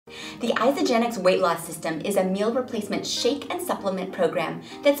The Isagenix weight loss system is a meal replacement shake and supplement program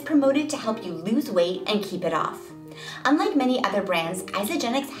that's promoted to help you lose weight and keep it off. Unlike many other brands,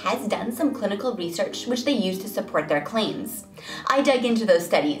 Isagenix has done some clinical research which they use to support their claims. I dug into those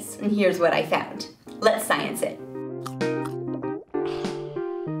studies, and here's what I found. Let's science it.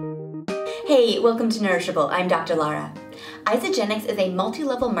 Hey, welcome to Nourishable. I'm Dr. Lara. Isagenix is a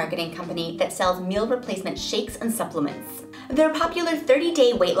multi-level marketing company that sells meal replacement shakes and supplements. Their popular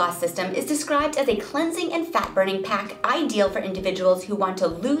 30-day weight loss system is described as a cleansing and fat-burning pack ideal for individuals who want to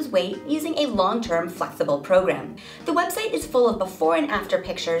lose weight using a long-term flexible program. The website is full of before and after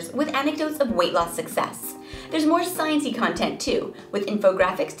pictures with anecdotes of weight loss success. There's more sciencey content too, with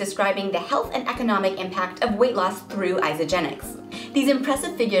infographics describing the health and economic impact of weight loss through Isagenix. These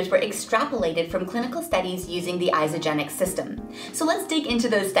impressive figures were extrapolated from clinical studies using the Isagenix system. So let's dig into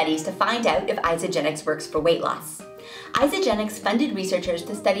those studies to find out if Isagenix works for weight loss. Isagenix funded researchers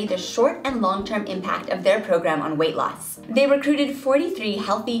to study the short and long-term impact of their program on weight loss. They recruited 43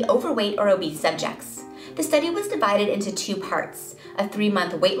 healthy, overweight, or obese subjects. The study was divided into two parts, a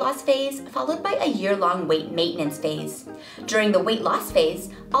 3-month weight loss phase followed by a year-long weight maintenance phase. During the weight loss phase,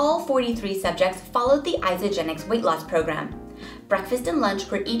 all 43 subjects followed the Isagenix weight loss program. Breakfast and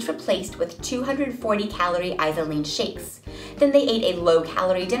lunch were each replaced with 240-calorie Isaline shakes. Then they ate a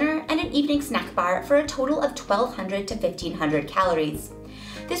low-calorie dinner and an evening snack bar for a total of 1,200 to 1,500 calories.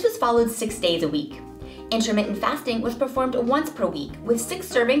 This was followed 6 days a week. Intermittent fasting was performed once per week with 6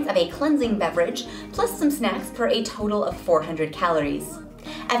 servings of a cleansing beverage plus some snacks for a total of 400 calories.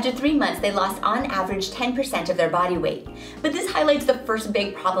 After 3 months, they lost on average 10% of their body weight. But this highlights the first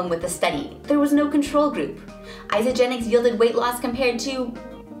big problem with the study. There was no control group. Isagenix yielded weight loss compared to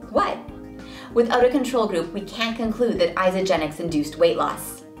what? Without a control group, we can't conclude that Isagenix induced weight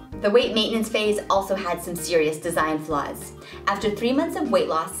loss. The weight maintenance phase also had some serious design flaws. After 3 months of weight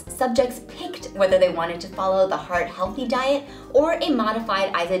loss, subjects picked whether they wanted to follow the Heart Healthy diet or a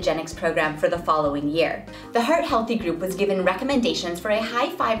modified Isagenix program for the following year. The Heart Healthy group was given recommendations for a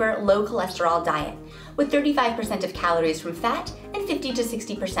high-fiber, low-cholesterol diet, with 35% of calories from fat and 50 to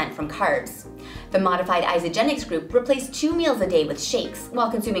 60% from carbs. The modified Isagenix group replaced 2 meals a day with shakes while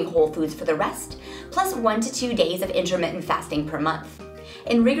consuming whole foods for the rest, plus 1 to 2 days of intermittent fasting per month.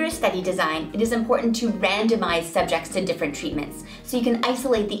 In rigorous study design, it is important to randomize subjects to different treatments so you can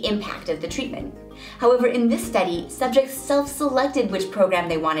isolate the impact of the treatment. However, in this study, subjects self-selected which program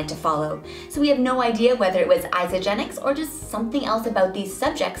they wanted to follow, so we have no idea whether it was Isagenix or just something else about these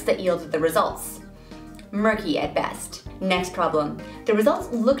subjects that yielded the results. Murky at best. Next problem. The results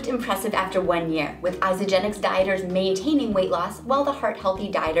looked impressive after 1 year, with Isagenix dieters maintaining weight loss while the Heart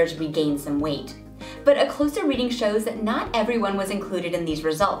Healthy dieters regained some weight. But a closer reading shows that not everyone was included in these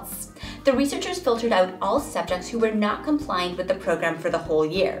results. The researchers filtered out all subjects who were not compliant with the program for the whole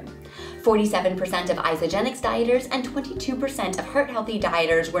year. 47% of Isagenix dieters and 22% of Heart Healthy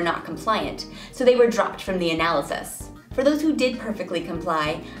dieters were not compliant, so they were dropped from the analysis. For those who did perfectly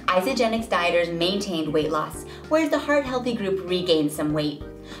comply, Isagenix dieters maintained weight loss, whereas the Heart Healthy group regained some weight.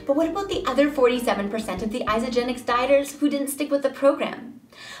 But what about the other 47% of the Isagenix dieters who didn't stick with the program?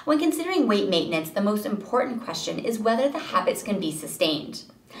 When considering weight maintenance, the most important question is whether the habits can be sustained.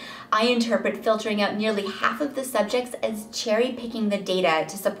 I interpret filtering out nearly half of the subjects as cherry-picking the data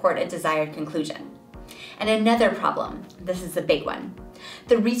to support a desired conclusion. And another problem, this is a big one.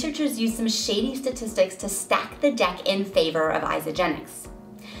 The researchers used some shady statistics to stack the deck in favor of Isagenix.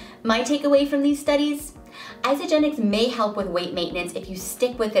 My takeaway from these studies? Isagenix may help with weight maintenance if you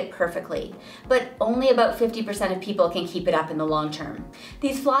stick with it perfectly, but only about 50% of people can keep it up in the long term.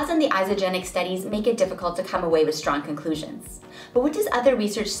 These flaws in the Isagenix studies make it difficult to come away with strong conclusions. But what does other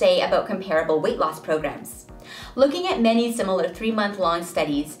research say about comparable weight loss programs? Looking at many similar 3-month-long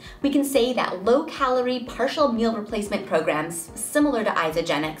studies, we can say that low-calorie partial meal replacement programs, similar to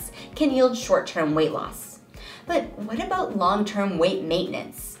Isagenix, can yield short-term weight loss. But what about long-term weight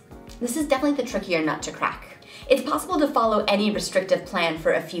maintenance? This is definitely the trickier nut to crack. It's possible to follow any restrictive plan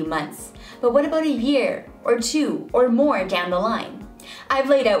for a few months, but what about a year, or 2, or more down the line? I've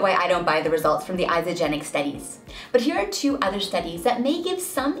laid out why I don't buy the results from the Isagenix studies, but here are 2 other studies that may give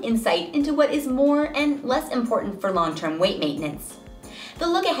some insight into what is more and less important for long-term weight maintenance. The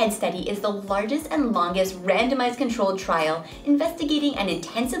Look Ahead study is the largest and longest randomized controlled trial investigating an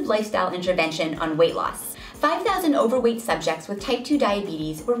intensive lifestyle intervention on weight loss. 5,000 overweight subjects with type 2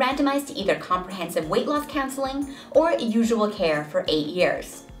 diabetes were randomized to either comprehensive weight loss counseling or usual care for 8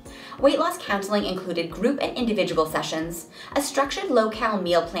 years. Weight loss counseling included group and individual sessions, a structured low-cal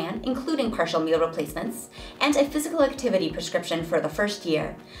meal plan including partial meal replacements, and a physical activity prescription for the first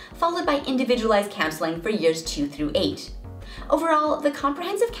year, followed by individualized counseling for years 2 through 8. Overall, the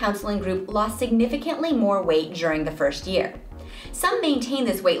comprehensive counseling group lost significantly more weight during the first year. Some maintained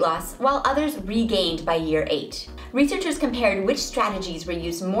this weight loss, while others regained by year 8. Researchers compared which strategies were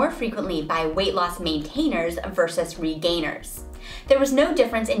used more frequently by weight loss maintainers versus regainers. There was no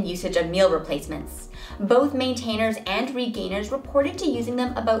difference in usage of meal replacements. Both maintainers and regainers reported to using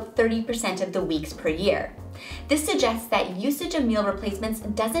them about 30% of the weeks per year. This suggests that usage of meal replacements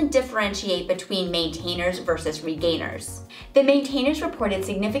doesn't differentiate between maintainers versus regainers. The maintainers reported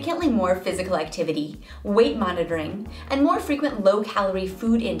significantly more physical activity, weight monitoring, and more frequent low-calorie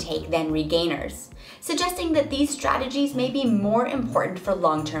food intake than regainers, suggesting that these strategies may be more important for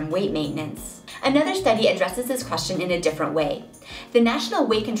long-term weight maintenance. Another study addresses this question in a different way. The National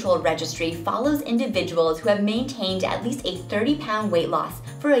Weight Control Registry follows individuals who have maintained at least a 30-pound weight loss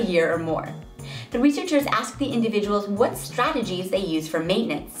for a year or more. The researchers asked the individuals what strategies they use for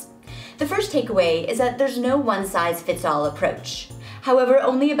maintenance. The first takeaway is that there's no one-size-fits-all approach. However,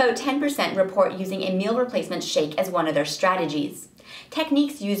 only about 10% report using a meal replacement shake as one of their strategies.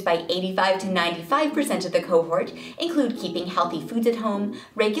 Techniques used by 85 to 95% of the cohort include keeping healthy foods at home,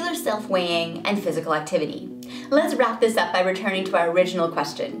 regular self-weighing, and physical activity. Let's wrap this up by returning to our original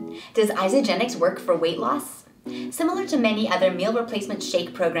question. Does Isagenix work for weight loss? Similar to many other meal replacement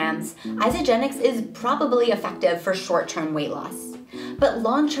shake programs, Isagenix is probably effective for short-term weight loss. But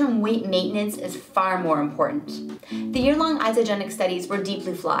long-term weight maintenance is far more important. The year-long Isagenix studies were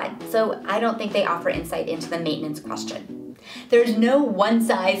deeply flawed, so I don't think they offer insight into the maintenance question. There's no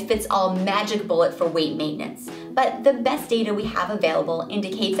one-size-fits-all magic bullet for weight maintenance, but the best data we have available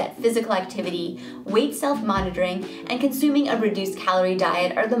indicates that physical activity, weight self-monitoring, and consuming a reduced calorie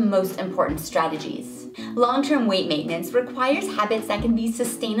diet are the most important strategies. Long-term weight maintenance requires habits that can be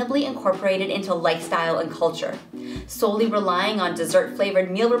sustainably incorporated into lifestyle and culture. Solely relying on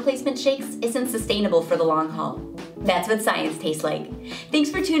dessert-flavored meal replacement shakes isn't sustainable for the long haul. That's what science tastes like. Thanks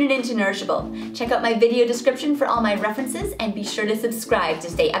for tuning in to Nourishable. Check out my video description for all my references and be sure to subscribe to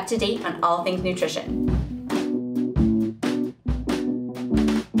stay up to date on all things nutrition.